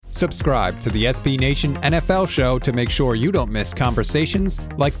Subscribe to the SB Nation NFL show to make sure you don't miss conversations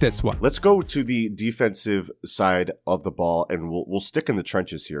like this one. Let's go to the defensive side of the ball, and we'll stick in the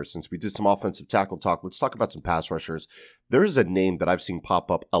trenches here. Since we did some offensive tackle talk, let's talk about some pass rushers. There is a name that I've seen pop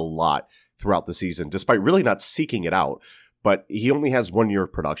up a lot throughout the season, despite really not seeking it out. But he only has 1 year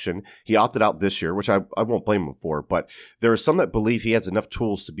of production. He opted out this year, which I won't blame him for. But there are some that believe he has enough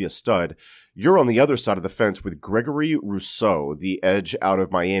tools to be a stud. You're on the other side of the fence with Gregory Rousseau, the edge out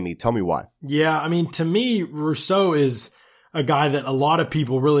of Miami. Tell me why. Yeah, I mean, to me, Rousseau is a guy that a lot of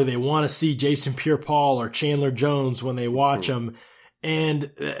people really, they want to see Jason Pierre-Paul or Chandler Jones when they watch him. And,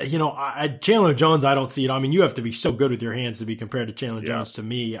 Chandler Jones, I don't see it. I mean, you have to be so good with your hands to be compared to Chandler Jones to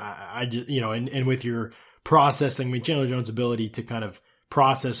me. I just, and with your processing, I mean, Chandler Jones' ability to kind of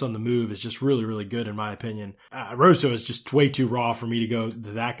process on the move is just really, really good in my opinion. Rousseau is just way too raw for me to go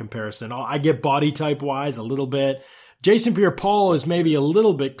to that comparison. I get body type wise a little bit. Jason Pierre-Paul is maybe a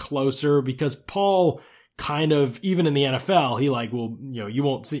little bit closer because Paul kind of, even in the NFL, he you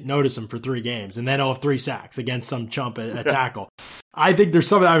won't notice him for 3 games and then he'll have 3 sacks against some chump at tackle. I think there's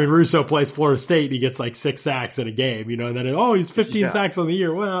something, I mean, Rousseau plays Florida State and he gets like 6 sacks in a game, and then, he's 15 sacks on the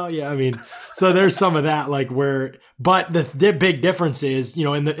year. Well, yeah, I mean, so there's some of that, but the big difference is,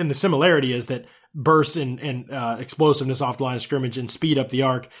 in the similarity is that burst and explosiveness off the line of scrimmage and speed up the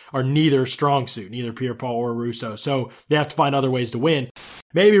arc are neither strong suit, neither Pierre-Paul or Rousseau. So they have to find other ways to win.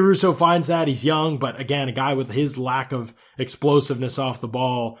 Maybe Rousseau finds that. He's young, but again, a guy with his lack of explosiveness off the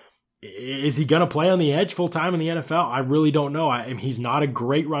ball, is he going to play on the edge full time in the NFL? I really don't know. He's not a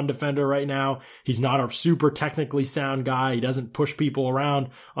great run defender right now. He's not a super technically sound guy. He doesn't push people around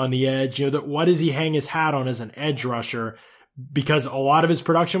on the edge. What does he hang his hat on as an edge rusher? Because a lot of his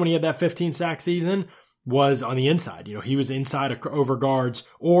production when he had that 15 sack season was on the inside. He was inside over guards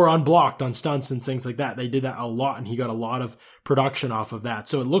or unblocked on stunts and things like that. They did that a lot and he got a lot of production off of that.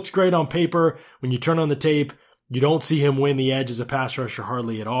 So it looks great on paper. When you turn on the tape, you don't see him win the edge as a pass rusher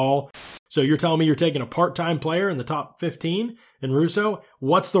hardly at all. So you're telling me you're taking a part-time player in the top 15 in Rousseau?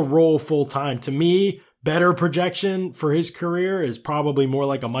 What's the role full-time? To me, better projection for his career is probably more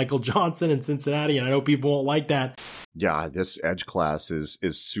like a Michael Johnson in Cincinnati, and I know people won't like that. Yeah, this edge class is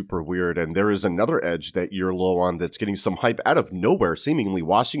super weird, and there is another edge that you're low on that's getting some hype out of nowhere, seemingly.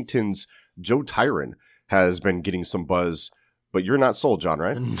 Washington's Joe Tyron has been getting some buzz. But you're not sold, John,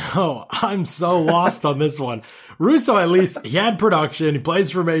 right? No, I'm so lost on this one. Rousseau, at least, he had production. He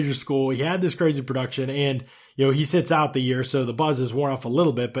plays for a major school. He had this crazy production. And, he sits out the year, so the buzz is worn off a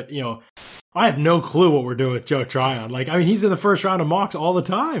little bit. But, I have no clue what we're doing with Joe Tryon. He's in the first round of mocks all the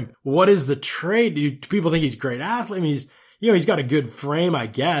time. What is the trade? Do people think he's a great athlete? I mean, he's got a good frame, I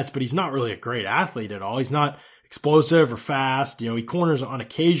guess, but he's not really a great athlete at all. He's not explosive or fast. He corners on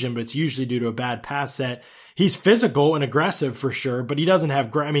occasion, but it's usually due to a bad pass set. He's physical and aggressive for sure, but he doesn't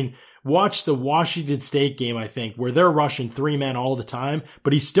have watch the Washington State game, I think, where they're rushing 3 men all the time,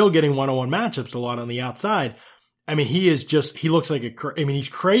 but he's still getting one-on-one matchups a lot on the outside. He looks like he's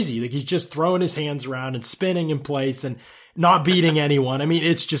crazy. He's just throwing his hands around and spinning in place and not beating anyone.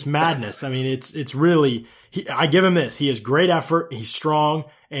 It's just madness. It's really, I give him this. He has great effort. He's strong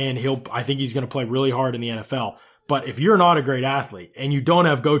and I think he's going to play really hard in the NFL. But if you're not a great athlete and you don't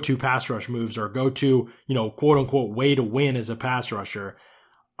have go-to pass rush moves or go-to, quote unquote way to win as a pass rusher,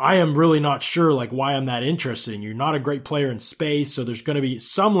 I am really not sure why I'm that interested in you. You're not a great player in space, so there's going to be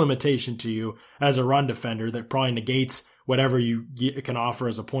some limitation to you as a run defender that probably negates whatever you can offer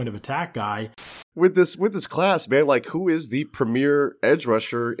as a point of attack guy. With this class, man, who is the premier edge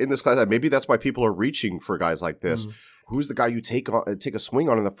rusher in this class? Maybe that's why people are reaching for guys like this. Who's the guy you take a swing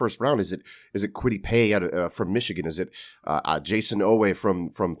on in the first round? Is it Kwity Paye from Michigan? Is it Jason Owe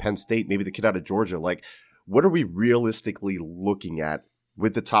from Penn State? Maybe the kid out of Georgia? What are we realistically looking at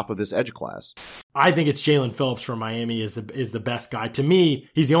with the top of this edge class? I think it's Jalen Phillips from Miami is the best guy. To me,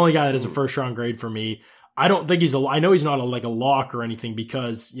 he's the only guy that is a first round grade for me. I don't think I know he's not a lock or anything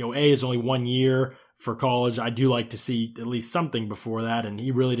because, A is only 1 year for college. I do like to see at least something before that. And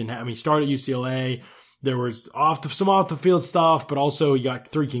he really didn't have, he started at UCLA. There was some off the field stuff, but also he got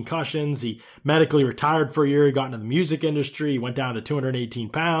 3 concussions. He medically retired for a year. He got into the music industry. He went down to 218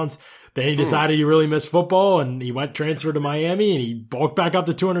 pounds. Then he decided he really missed football and he transferred to Miami and he bulked back up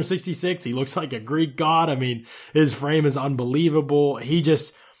to 266. He looks like a Greek god. His frame is unbelievable.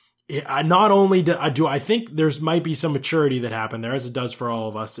 Not only do I think there's might be some maturity that happened there, as it does for all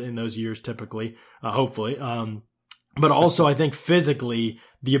of us in those years typically, hopefully. But also I think physically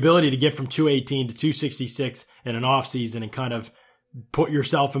the ability to get from 218 to 266 in an off season and kind of put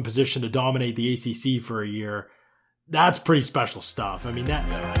yourself in position to dominate the ACC for a year. that's pretty special stuff. I mean,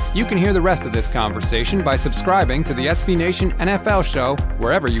 You can hear the rest of this conversation by subscribing to the SB Nation NFL Show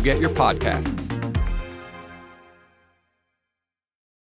wherever you get your podcasts.